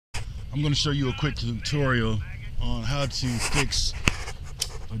I'm going to show you a quick tutorial on how to fix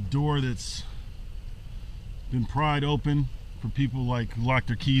a door that's been pried open. For people like who lock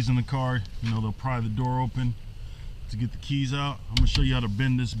their keys in the car, you know, they'll pry the door open to get the keys out. I'm going to show you how to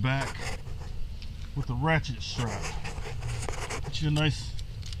bend this back with a ratchet strap. Get you a nice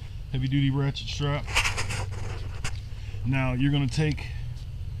heavy duty ratchet strap. Now you're going to take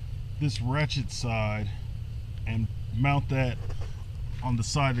this ratchet side and mount that on the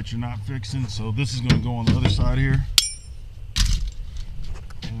side that you're not fixing. So this is going to go on the other side here,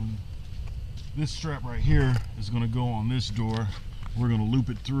 and this strap right here is going to go on this door. We're going to loop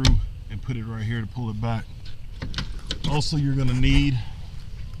it through and put it right here to pull it back. Also, you're going to need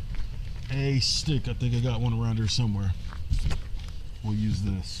a stick. I think I got one around here somewhere. We'll use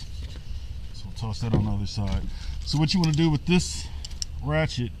this. So I'll toss that on the other side. So what you want to do with this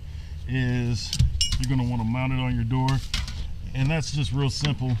ratchet is you're going to want to mount it on your door. And that's just real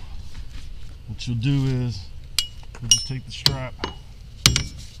simple. What you'll do is you'll just take the strap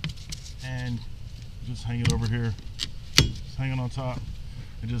and just hang it over here. Just hang it on top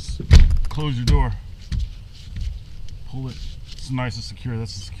and just close your door. Pull it. It's nice and secure.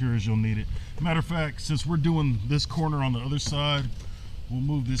 That's as secure as you'll need it. Matter of fact, since we're doing this corner on the other side, we'll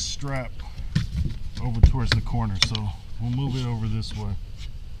move this strap over towards the corner. So we'll move it over this way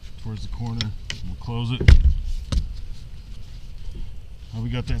towards the corner. We'll close it. Now we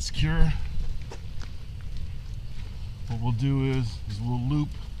got that secure. What we'll do is we'll loop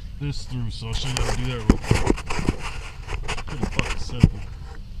this through. So I'll show you how to do that real quick. Pretty fucking simple.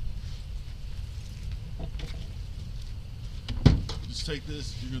 Just take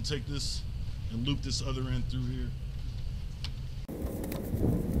this, you're gonna take this and loop this other end through here.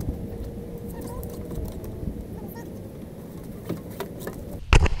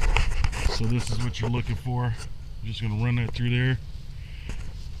 So this is what you're looking for. I'm just gonna run that through there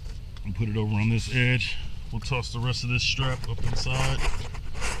and put it over on this edge. We'll toss the rest of this strap up inside.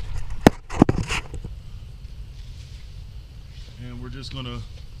 And we're just gonna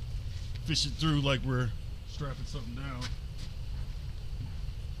fish it through like we're strapping something down.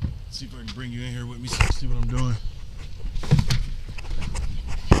 Let's see if I can bring you in here with me so you can see what I'm doing.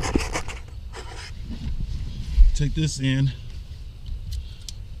 Take this in,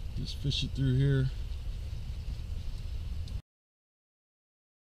 just fish it through here.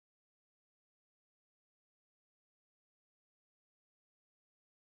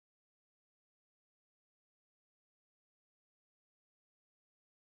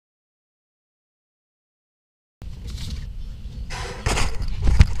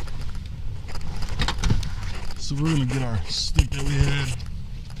 So we're gonna get our stick that we had,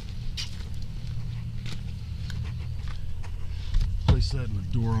 place that in the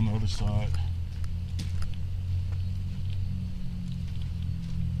door on the other side.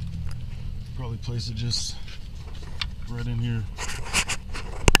 Probably place it just right in here.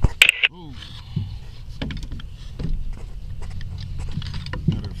 Ooh.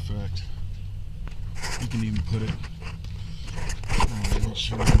 Matter of fact, you can even put it. Make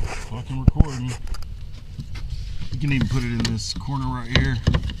sure I'm fucking recording. You can even put it in this corner right here.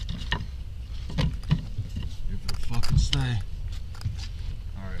 If it'll fucking stay.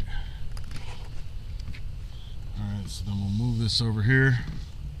 Alright. Alright, so then we'll move this over here.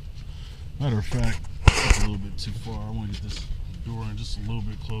 Matter of fact, that's a little bit too far. I want to get this door in just a little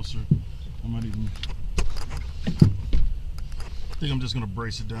bit closer. I might even... I think I'm just going to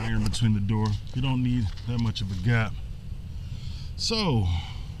brace it down here in between the door. You don't need that much of a gap. So,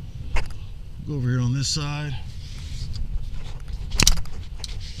 go over here on this side.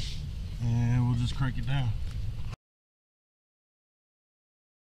 And we'll just crank it down.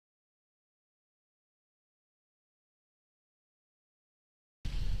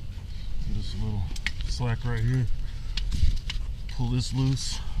 Get us a little slack right here. Pull this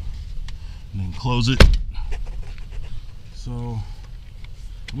loose and then close it. So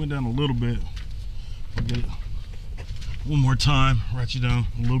it went down a little bit. I'll get it one more time, ratchet down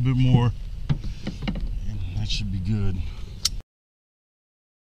a little bit more, and that should be good.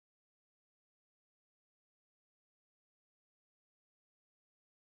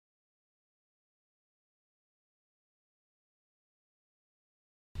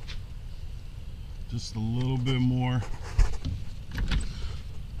 Just a little bit more.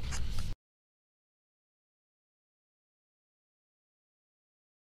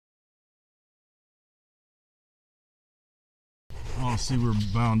 Oh, see, we're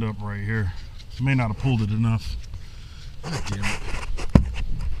bound up right here. May not have pulled it enough. God damn it.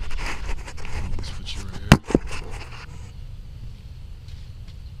 Let's put you right here.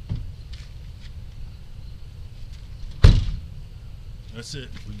 That's it.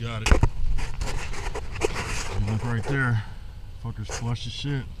 We got it. You look right there. Fucker's flush as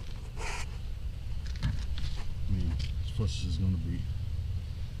shit. I mean, as flush as it's gonna be.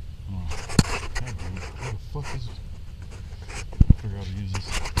 Oh, God, what the fuck is it? I'll figure out how to use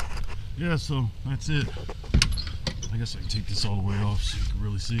this. Yeah, so that's it. I guess I can take this all the way off so you can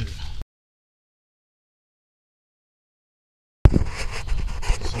really see it.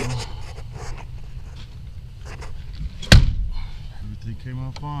 So, everything came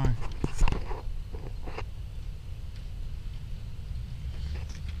out fine.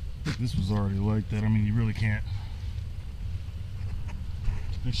 I think this was already like that. I mean, you really can't.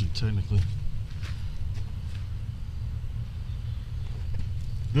 Actually, technically.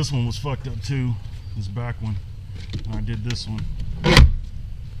 This one was fucked up too. This back one. I did this one.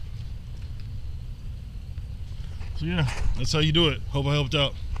 So yeah, that's how you do it. Hope I helped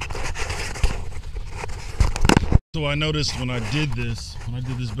out. So I noticed when I did this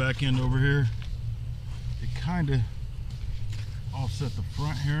back end over here, it kind of offset the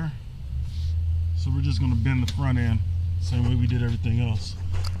front here. So we're just gonna bend the front end, same way we did everything else.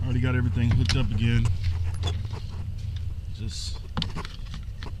 Already got everything hooked up again. Just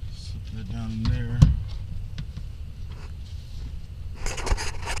slip that down in there.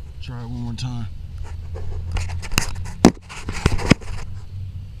 Try it one more time.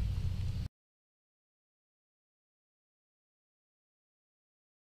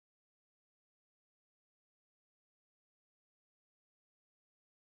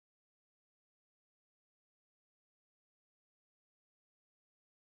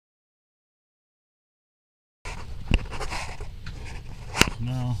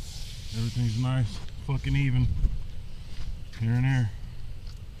 Now everything's nice, fucking even, here and there.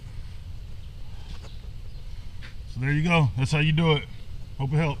 So there you go. That's how you do it.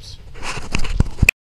 Hope it helps.